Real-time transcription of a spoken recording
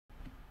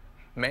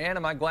Man,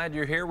 am I glad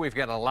you're here. We've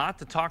got a lot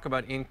to talk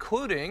about,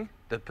 including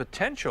the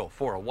potential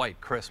for a white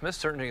Christmas.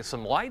 Certainly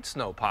some light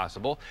snow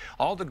possible.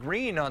 All the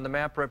green on the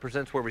map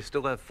represents where we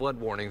still have flood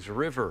warnings,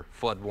 river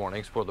flood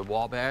warnings for the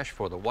Wabash,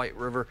 for the White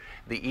River,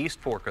 the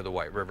East Fork of the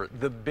White River.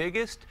 The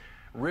biggest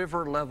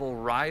river level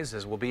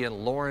rises will be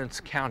in Lawrence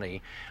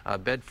County,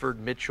 Bedford,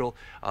 Mitchell,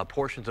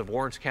 portions of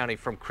Lawrence County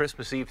from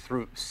Christmas Eve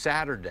through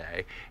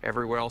Saturday.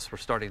 Everywhere else we're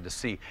starting to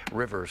see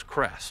rivers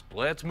crest.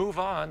 Let's move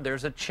on.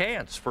 There's a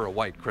chance for a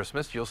white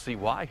Christmas. You'll see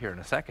why here in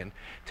a second.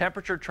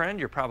 Temperature trend,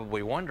 you're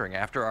probably wondering,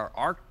 after our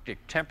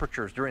Arctic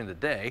temperatures during the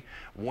day,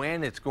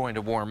 when it's going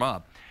to warm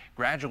up.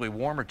 Gradually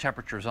warmer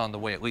temperatures on the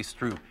way at least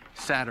through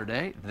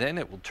Saturday, then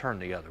it will turn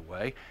the other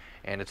way.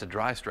 And it's a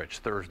dry stretch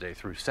Thursday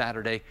through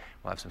Saturday.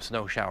 We'll have some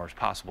snow showers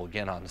possible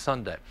again on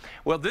Sunday.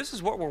 Well, this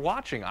is what we're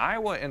watching.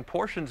 Iowa and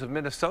portions of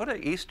Minnesota,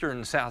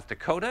 eastern South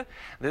Dakota.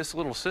 This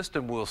little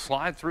system will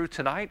slide through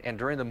tonight and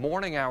during the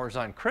morning hours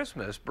on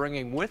Christmas,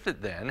 bringing with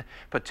it then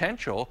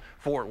potential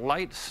for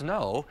light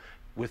snow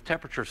with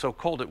temperatures so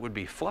cold it would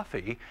be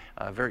fluffy,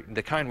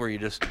 the kind where you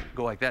just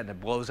go like that and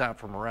it blows out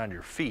from around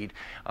your feet.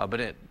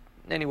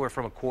 Anywhere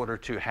from a quarter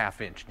to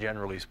half inch,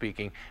 generally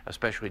speaking,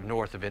 especially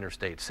north of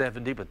Interstate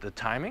 70, but the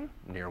timing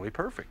nearly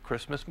perfect,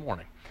 Christmas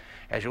morning.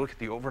 As you look at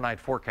the overnight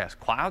forecast,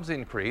 clouds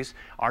increase.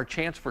 Our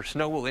chance for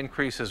snow will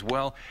increase as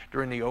well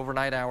during the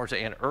overnight hours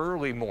and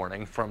early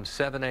morning from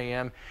 7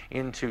 a.m.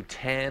 into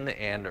 10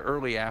 and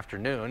early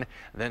afternoon.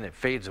 Then it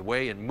fades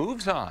away and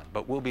moves on,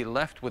 but we'll be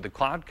left with the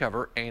cloud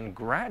cover and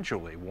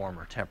gradually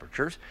warmer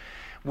temperatures.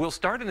 We'll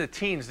start in the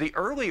teens. The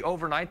early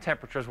overnight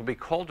temperatures will be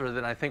colder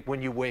than I think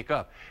when you wake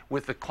up.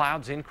 With the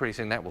clouds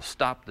increasing, that will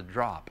stop the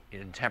drop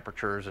in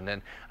temperatures, and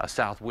then a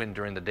south wind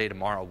during the day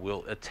tomorrow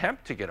will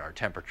attempt to get our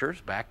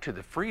temperatures back to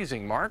the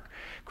freezing mark.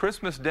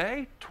 Christmas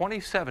Day,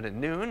 27 at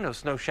noon, no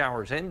snow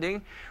showers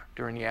ending.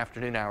 During the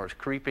afternoon hours,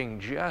 creeping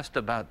just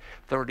about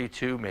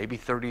 32, maybe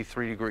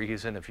 33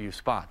 degrees in a few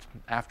spots.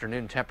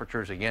 Afternoon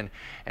temperatures again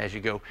as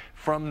you go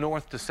from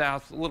north to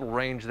south, a little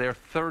range there,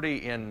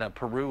 30 in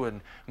Peru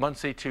and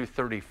Muncie to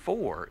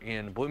 34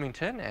 in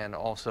Bloomington and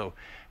also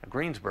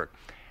Greensburg.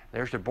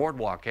 There's the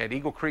boardwalk at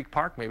Eagle Creek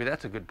Park. Maybe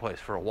that's a good place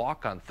for a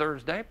walk on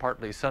Thursday.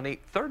 Partly sunny,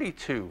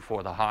 32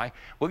 for the high.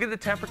 We'll get the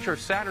temperature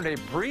Saturday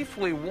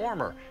briefly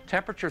warmer.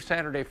 Temperature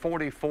Saturday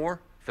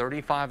 44.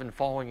 35 and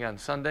falling on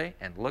Sunday,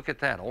 and look at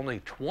that, only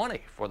 20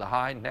 for the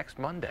high next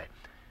Monday.